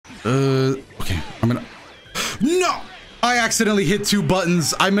Okay, I'm gonna... No! I accidentally hit 2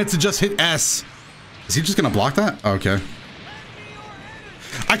 buttons. I meant to just hit S. Is he just gonna block that? Okay.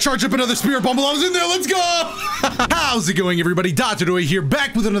 I charge up another Spirit Bomb while I was in there. Let's go! How's it going, everybody? Dotodoya here,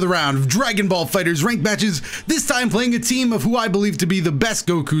 back with another round of Dragon Ball FighterZ ranked matches. This time playing a team of who I believe to be the best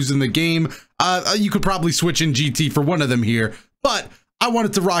Gokus in the game. You could probably switch in GT for one of them here, but I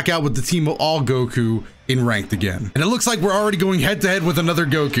wanted to rock out with the team of all Goku in ranked again. And it looks like we're already going head to head with another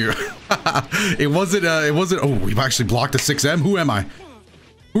Goku. it wasn't, oh, we've actually blocked a 6M. Who am I?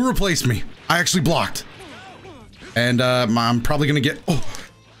 Who replaced me? I actually blocked. And I'm probably gonna get, oh,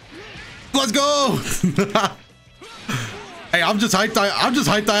 let's go. Hey, I'm just hyped.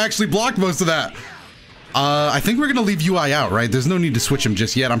 I actually blocked most of that. I think we're gonna leave UI out, right? There's no need to switch him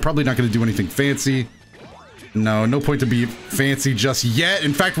just yet. I'm probably not gonna do anything fancy. No point to be fancy just yet.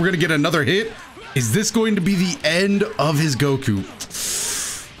 In fact, we're gonna get another hit. Is this going to be the end of his Goku?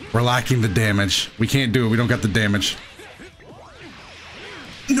 We're lacking the damage. We can't do it. We don't got the damage.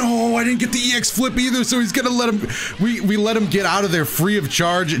 No, I didn't get the EX flip either, so he's gonna let him... We let him get out of there free of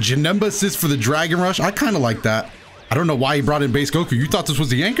charge. Janemba assist for the Dragon Rush. I kind of like that. I don't know why he brought in base Goku. You thought this was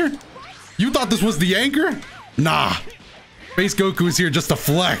the anchor? You thought this was the anchor? Nah. Base Goku is here just to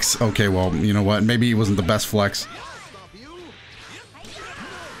flex. Okay, well, you know what? Maybe he wasn't the best flex.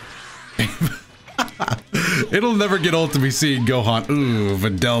 It'll never get old to be seeing Gohan. Ooh,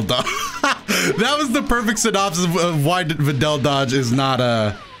 VIDEL Dodge. That was the perfect synopsis of why VIDEL Dodge is not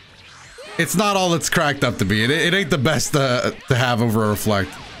it's not all it's cracked up to be. It ain't the best to have over a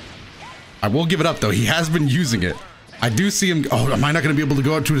reflect. I will give it up though. He has been using it. I do see him. Oh, am I not going to be able to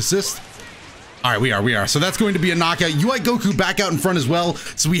go out to assist? All right, we are. So that's going to be a knockout. UI Goku back out in front as well.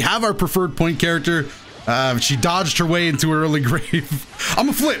 So we have our preferred point character. She dodged her way into her early grave. I'm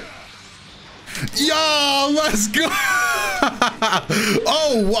a flip. Yo, let's go.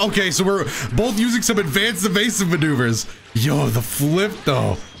 Oh, okay. So we're both using some advanced evasive maneuvers. Yo, the flip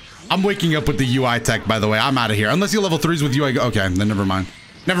though. I'm waking up with the UI tech, by the way. I'm out of here. Unless you level 3s with UI. Okay, then never mind.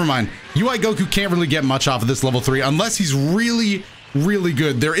 Never mind. UI Goku can't really get much off of this level 3 unless he's really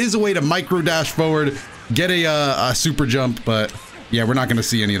good. There is a way to micro dash forward, get a super jump, but yeah, we're not going to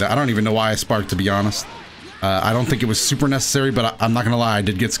see any of that. I don't even know why I sparked, to be honest. I don't think it was super necessary, but I'm not gonna lie, I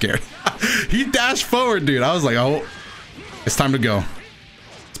did get scared. He dashed forward, dude. I was like, oh, it's time to go.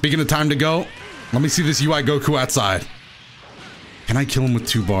 Speaking of time to go, let me see this UI Goku outside. Can I kill him with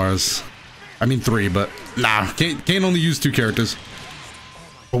 2 bars? I mean 3, but nah, can't only use 2 characters.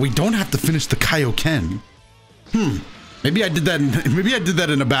 But we don't have to finish the Kaioken. Maybe I did that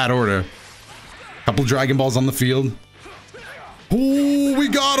in a bad order. Couple Dragon Balls on the field. Oh, we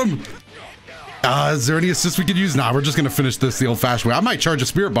got him. Is there any assist we could use? Nah, we're just gonna finish this the old-fashioned way. I might charge a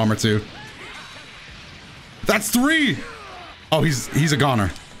Spirit Bomb or 2. That's 3. Oh, he's a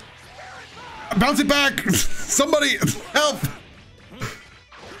goner. Bounce it back. Somebody help.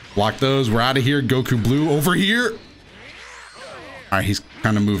 Block those. We're out of here. Goku Blue over here. All right, he's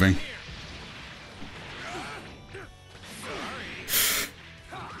kind of moving.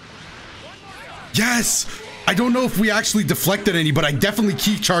 Yes. I don't know if we actually deflected any, but I definitely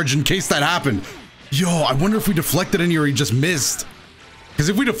key charged in case that happened. Yo, I wonder if we deflected any or he just missed. Because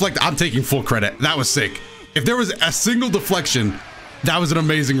if we deflect, I'm taking full credit. That was sick. If there was a single deflection, that was an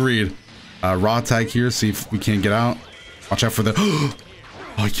amazing read. Raw tag here, see if we can't get out. Watch out for the... Oh,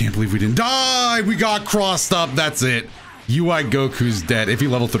 I can't believe we didn't die. We got crossed up. That's it. UI Goku's dead. If he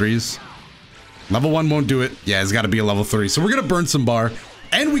level 3s. Level 1 won't do it. Yeah, it's got to be a level 3. So we're going to burn some bar.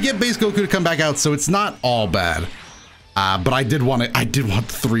 And we get base Goku to come back out, so it's not all bad. But I did want the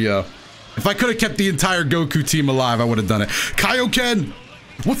 3-0. If I could have kept the entire Goku team alive, I would have done it. Kaioken!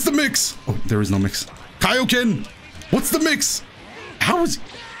 What's the mix? Oh, there is no mix. Kaioken! What's the mix? How is...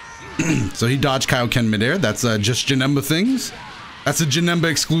 So he dodged Kaioken midair. That's just Janemba things. That's a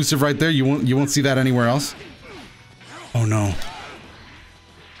Janemba exclusive right there. You won't see that anywhere else. Oh, no.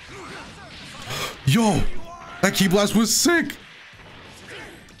 Yo! That Ki Blast was sick!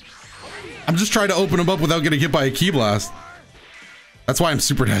 I'm just trying to open him up without getting hit by a Ki Blast. That's why I'm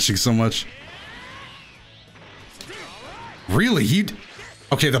super dashing so much. Really?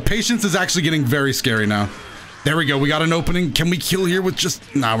 Okay, the patience is actually getting very scary now. There we go. We got an opening. Can we kill here with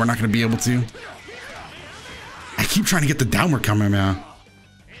just... Nah, we're not going to be able to. I keep trying to get the downward coming, man.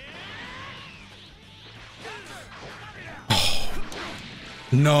 Oh.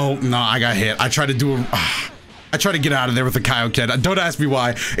 No, I got hit. I tried to do a... I try to get out of there with the Kaioken. Don't ask me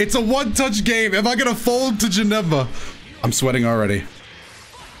why. It's a one-touch game. Am I gonna fold to Janemba? I'm sweating already.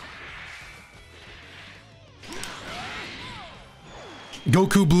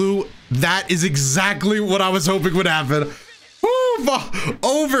 Goku Blue. That is exactly what I was hoping would happen. Woo! move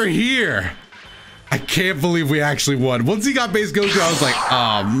over here. I can't believe we actually won. Once he got base Goku, I was like,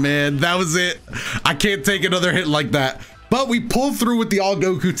 oh man, that was it. I can't take another hit like that. But we pulled through with the all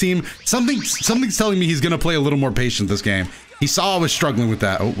Goku team. Something's telling me he's gonna play a little more patient this game. He saw I was struggling with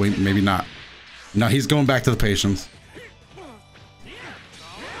that. Oh wait, maybe not. No, he's going back to the patience.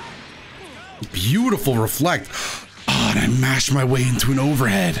 Beautiful reflect. Oh, and I mashed my way into an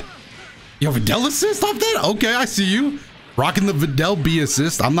overhead. Yo, VIDEL assist off that? Okay, I see you. Rocking the VIDEL B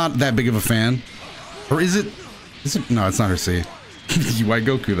assist. I'm not that big of a fan. Or is it? No, it's not her C. UI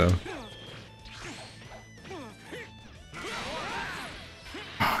Goku, though.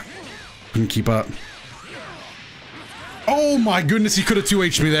 Oh, couldn't keep up. Oh my goodness, he could have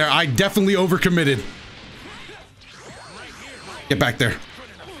 2H'd me there. I definitely overcommitted. Get back there.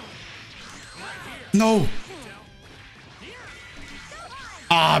 No.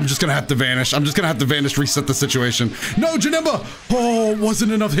 Ah, I'm just gonna have to vanish. I'm just gonna have to vanish, reset the situation. No, Janemba! Oh,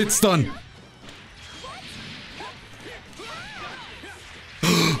 wasn't enough hit stun.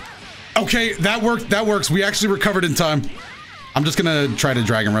 Okay, that worked. That works. We actually recovered in time. I'm just gonna try to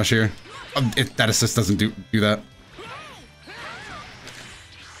Dragon Rush here. That assist doesn't do that.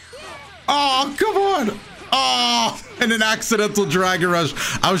 Oh, come on! Oh, and an accidental Dragon Rush.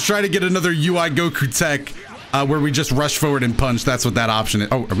 I was trying to get another UI Goku tech where we just rush forward and punch. That's what that option is.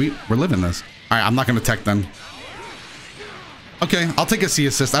 Oh, we're living this. All right, I'm not gonna tech then. Okay, I'll take a C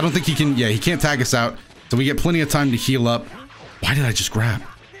assist. I don't think he can. Yeah, he can't tag us out. So we get plenty of time to heal up. Why did I just grab?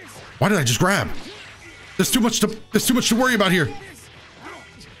 Why did I just grab? There's too much to worry about here.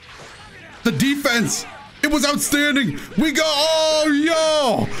 The defense, it was outstanding. We go, oh,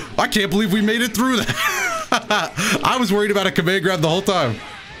 yo. I can't believe we made it through that. I was worried about a command grab the whole time.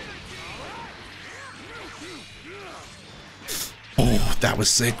 Oh, that was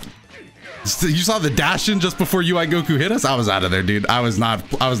sick. You saw the dash in just before UI Goku hit us? I was out of there, dude. I was not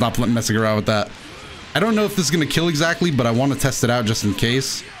messing around with that. I don't know if this is gonna kill exactly, but I want to test it out just in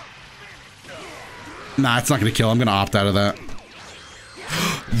case. Nah, it's not gonna kill. I'm gonna opt out of that.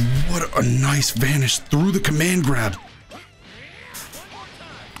 What a nice vanish through the command grab.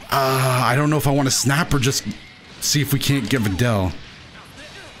 I don't know if I want to snap or just see if we can't get VIDEL.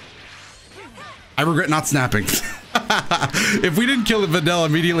 I regret not snapping. If we didn't kill the VIDEL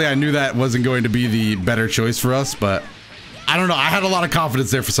immediately, I knew that wasn't going to be the better choice for us, but I don't know. I had a lot of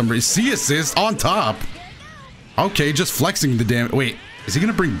confidence there for some reason. C assist on top. Okay, just flexing the damn. Wait, is he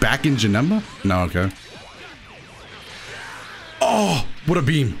gonna bring back in Janemba? No, okay. Oh, what a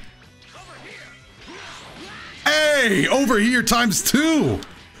beam. Hey, over here times 2.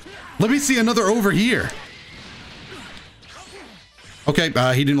 Let me see another over here. Okay,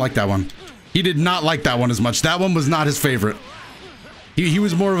 he didn't like that one. He did not like that one as much. That one was not his favorite. He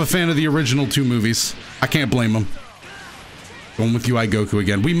was more of a fan of the original 2 movies. I can't blame him. Going with UI Goku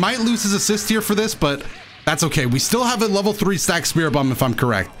again. We might lose his assist here for this, but that's okay. We still have a level 3 stack Spirit Bomb if I'm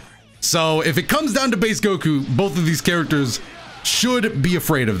correct. So if it comes down to base Goku, both of these characters should be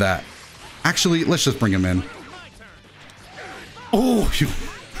afraid of that. Actually, let's just bring him in. Oh,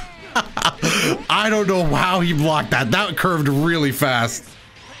 I don't know how he blocked that. That curved really fast.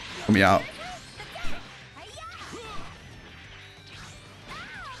 Let me out.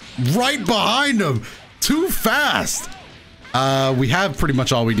 Right behind him. Too fast. We have pretty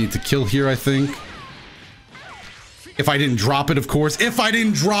much all we need to kill here, I think. If I didn't drop it, of course. If I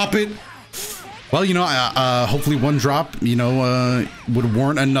didn't drop it. Well, you know, hopefully one drop, you know, would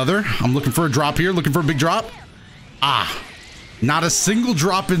warrant another. I'm looking for a drop here, looking for a big drop. Ah, not a single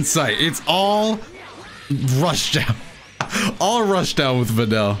drop in sight. It's all rushed down. All rushed down with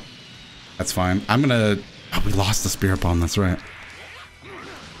VIDEL. That's fine. I'm gonna, oh, we lost the Spirit Bomb, that's right.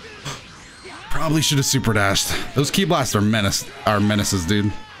 Probably should have super dashed. Those Ki Blasts are menaces,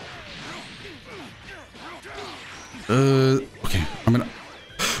 dude. Okay, I'm gonna,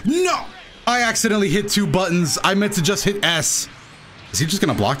 no! I accidentally hit 2 buttons. I meant to just hit S. Is he just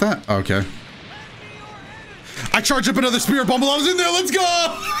gonna block that? Oh, okay. I charge up another Spirit Bomb while I was in there. Let's go!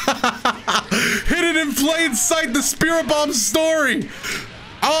 Hit it in plain sight. The Spirit Bomb story.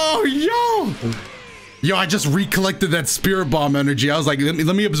 Oh, yo! Yo, I just recollected that Spirit Bomb energy. I was like,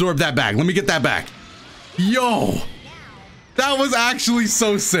 let me absorb that back. Let me get that back. Yo! That was actually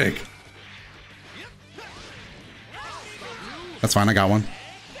so sick. That's fine. I got one.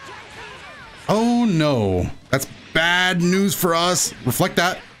 Oh no, that's bad news for us. Reflect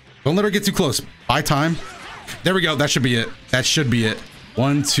that. Don't let her get too close. Buy time. There we go. That should be it. That should be it.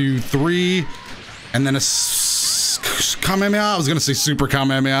 1, 2, 3. And then a Kamehameha. I was going to say super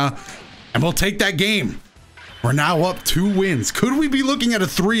Kamehameha. And we'll take that game. We're now up 2 wins. Could we be looking at a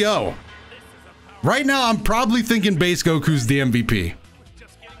 3-0? Right now, I'm probably thinking base Goku's the MVP.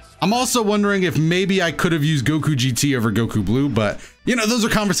 I'm also wondering if maybe I could have used Goku GT over Goku Blue, but you know, those are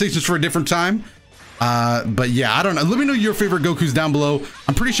conversations for a different time. But yeah, I don't know. Let me know your favorite Gokus down below.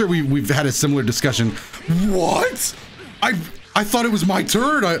 I'm pretty sure we've had a similar discussion. What? I thought it was my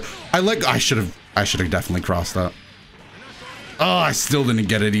turn. I should have definitely crossed that. Oh, I still didn't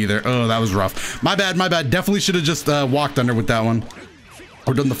get it either. Oh, that was rough. My bad, my bad. Definitely should have just walked under with that one.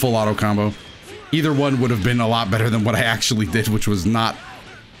 Or done the full auto combo. Either one would have been a lot better than what I actually did, which was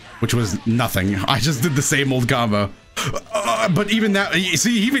nothing. I just did the same old combo. But even that, you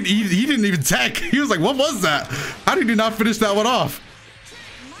see, he didn't even tech. He was like, what was that? How did he not finish that one off?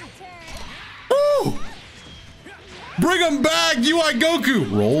 Ooh! Bring him back, UI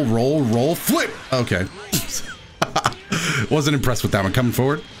Goku! Roll, roll, roll, flip! Okay. Wasn't impressed with that one. Coming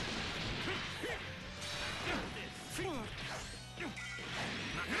forward.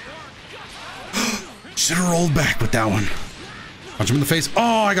 Should have rolled back with that one. Punch him in the face.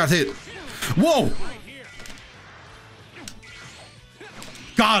 Oh, I got hit. Whoa!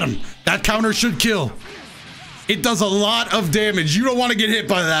 Got him. That counter should kill. It does a lot of damage. You don't want to get hit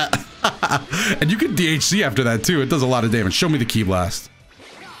by that. And you can DHC after that too. It does a lot of damage. Show me the Ki Blast.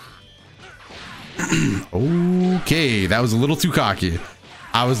 Okay, that was a little too cocky.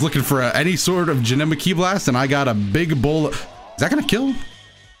 I was looking for any sort of Janemba Ki Blast and I got a big bowl. Is that gonna kill?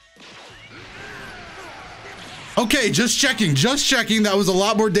 Okay, just checking, just checking. That was a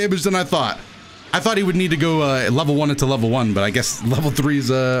lot more damage than I thought. I thought he would need to go level 1 into level 1, but I guess level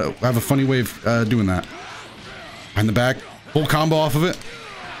 3s have a funny way of doing that. Behind the back, full combo off of it.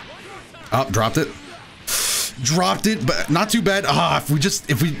 Oh, dropped it. Dropped it, but not too bad. Ah,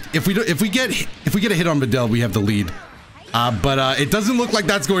 if we get a hit on Videl, we have the lead. But it doesn't look like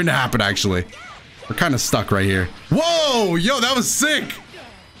that's going to happen. Actually, we're kind of stuck right here. Whoa, yo, that was sick.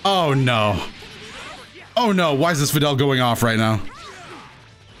 Oh no. Oh no, why is this Videl going off right now?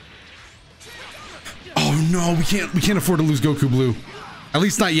 Oh no, we can't afford to lose Goku Blue. At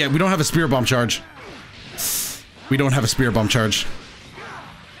least not yet. We don't have a Spirit Bomb charge. We don't have a Spirit Bomb charge.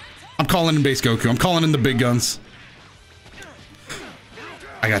 I'm calling in base Goku. I'm calling in the big guns.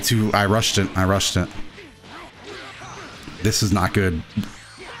 I rushed it. I rushed it. This is not good.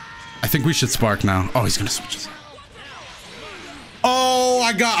 I think we should spark now. Oh, he's gonna switch us. Oh,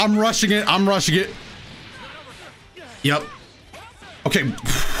 I'm rushing it. I'm rushing it. Yep. Okay.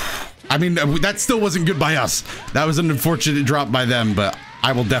 I mean, that still wasn't good by us. That was an unfortunate drop by them, but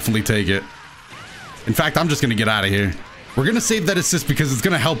I will definitely take it. In fact, I'm just gonna get out of here. We're gonna save that assist because it's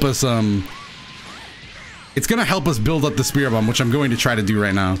gonna help us, it's gonna help us build up the Spirit Bomb, which I'm going to try to do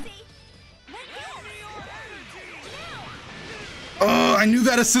right now. Oh, I knew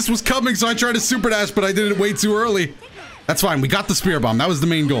that assist was coming, so I tried to super dash, but I did it way too early. That's fine, we got the Spirit Bomb. That was the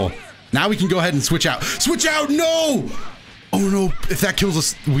main goal. Now we can go ahead and switch out. Switch out, no! Oh no, if that kills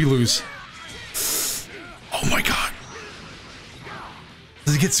us, we lose. Oh my god.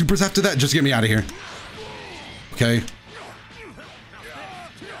 Does he get supers after that? Just get me out of here. Okay.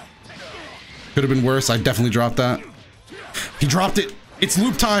 Could have been worse. I definitely dropped that. He dropped it. It's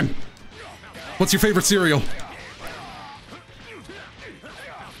loop time. What's your favorite cereal?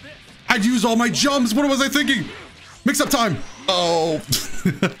 I'd use all my jumps. What was I thinking? Mix up time. Oh.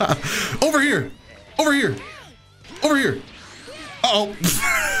 Over here. Over here. Over here. Uh-oh.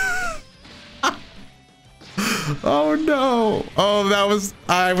 Oh no. Oh,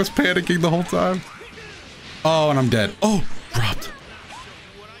 I was panicking the whole time. Oh, and I'm dead. Oh, dropped.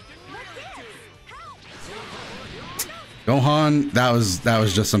 Gohan, that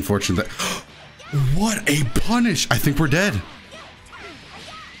was just unfortunate. What a punish. I think we're dead.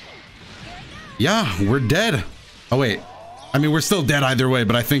 Yeah, we're dead. Oh wait. I mean, we're still dead either way,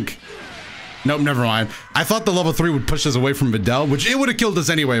 but I think... Nope, never mind. I thought the level 3 would push us away from Videl, which it would have killed us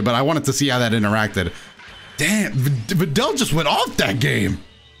anyway, but I wanted to see how that interacted. Damn, Videl just went off that game.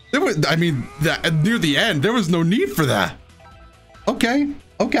 I mean, near the end, there was no need for that. Okay,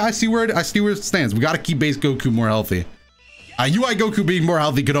 I see where it stands. We got to keep base Goku more healthy. UI Goku being more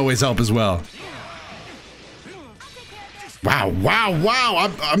healthy could always help as well.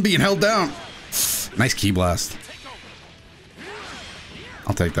 Wow! I'm being held down. Nice Ki Blast.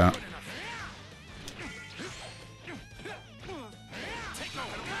 I'll take that.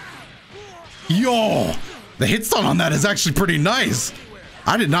 Yo, the hit stun on that is actually pretty nice.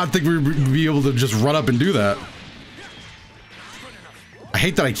 I did not think we would be able to just run up and do that. I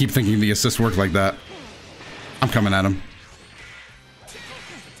hate that I keep thinking the assist worked like that. I'm coming at him.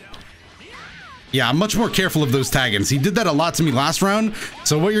 Yeah, I'm much more careful of those tag-ins. He did that a lot to me last round.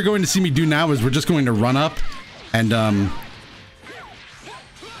 So what you're going to see me do now is we're just going to run up and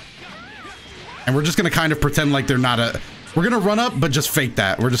And we're just gonna kind of pretend like they're not we're gonna run up, but just fake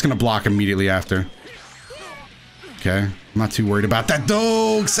that. We're just gonna block immediately after. Okay, I'm not too worried about that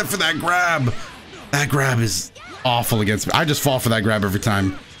though, except for that grab. That grab is awful against me. I just fall for that grab every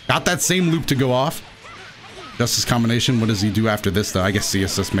time. Got that same loop to go off. Justice combination, what does he do after this though? I guess C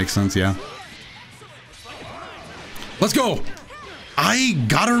assist makes sense, yeah. Let's go. I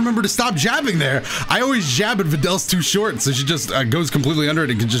gotta remember to stop jabbing there. I always jab at Videl's too short, so she just goes completely under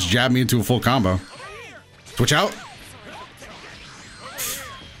it and can just jab me into a full combo. Switch out.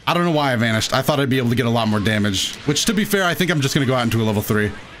 I don't know why I vanished. I thought I'd be able to get a lot more damage, which to be fair, I think I'm just gonna go out into a level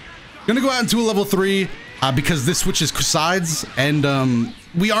 3. Gonna go out into a level 3 because this switches sides and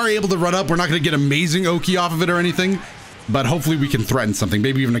we are able to run up. We're not gonna get amazing Oki off of it or anything, but hopefully we can threaten something,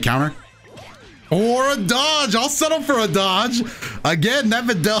 maybe even a counter. Or a dodge. I'll settle for a dodge. Again, that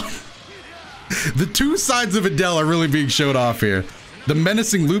Videl. The two sides of Videl are really being showed off here. The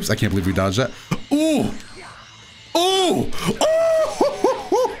menacing loops. I can't believe we dodged that. Ooh. Ooh.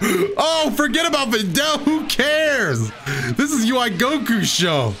 Oh. Oh, forget about Videl. Who cares? This is UI Goku's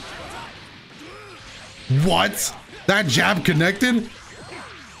show. What? That jab connected?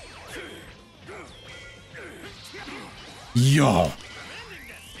 Yo.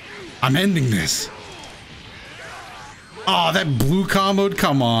 I'm ending this. Oh, that blue comboed?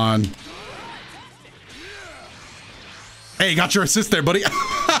 Come on. Hey, got your assist there, buddy.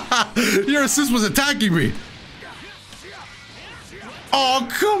 Your assist was attacking me. Oh,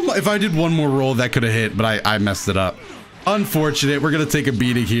 come on. If I did one more roll, that could have hit, but I messed it up. Unfortunate. We're going to take a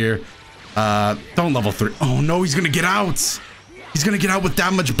beating here. Don't level 3. Oh, no, he's going to get out. He's going to get out with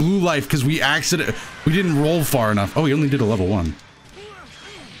that much blue life because we didn't roll far enough. Oh, he only did a level 1.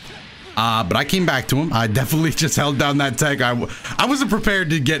 But I came back to him. I definitely just held down that tech. I wasn't prepared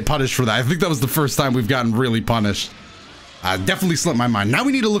to get punished for that. I think that was the first time we've gotten really punished. Definitely slipped my mind. Now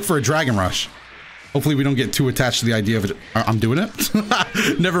we need to look for a Dragon Rush. Hopefully we don't get too attached to the idea of it. I'm doing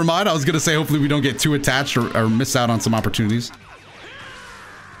it. Never mind. I was going to say hopefully we don't get too attached or miss out on some opportunities.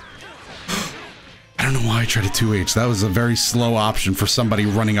 I don't know why I tried a 2H. That was a very slow option for somebody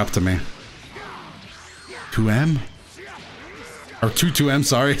running up to me. 2M? Or 2M,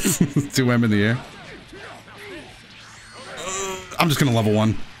 sorry. 2M in the air. I'm just gonna level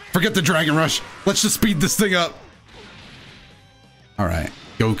 1. Forget the Dragon Rush. Let's just speed this thing up. All right,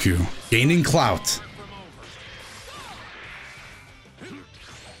 Goku gaining clout.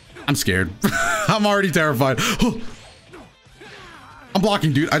 I'm scared. I'm already terrified. I'm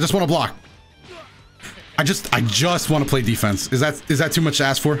blocking, dude. I just want to block. I just want to play defense. Is that too much to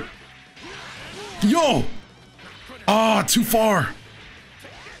ask for? Yo! Oh, too far.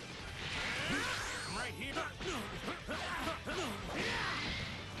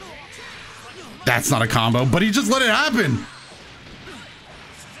 That's not a combo, but he just let it happen.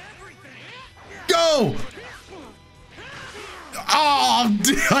 Go! Oh,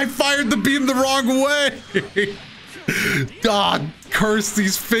 I fired the beam the wrong way. God, curse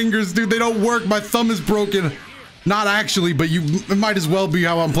these fingers, dude. They don't work. My thumb is broken. Not actually, but it might as well be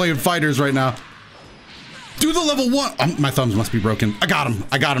how I'm playing fighters right now. Do the level 1. My thumbs must be broken. I got him.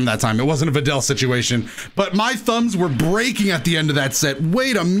 I got him that time. It wasn't a Videl situation, but my thumbs were breaking at the end of that set.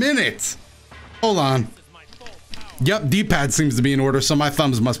 Wait a minute. Hold on. Yep, D-pad seems to be in order, so my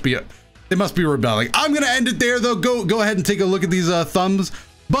thumbs must be rebelling. I'm gonna end it there though. Go ahead and take a look at these thumbs.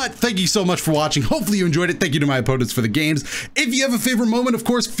 But thank you so much for watching. Hopefully you enjoyed it. Thank you to my opponents for the games. If you have a favorite moment, of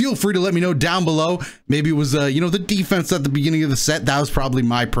course, feel free to let me know down below. Maybe it was, you know, the defense at the beginning of the set. That was probably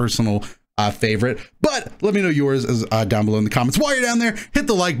my personal favorite, but let me know yours down below in the comments. While you're down there, hit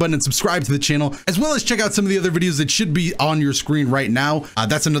the like button and subscribe to the channel, as well as check out some of the other videos that should be on your screen right now.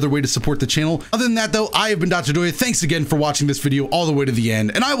 That's another way to support the channel. Other than that though, I have been Dotodoya. Thanks again for watching this video all the way to the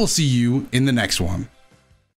end, and I will see you in the next one.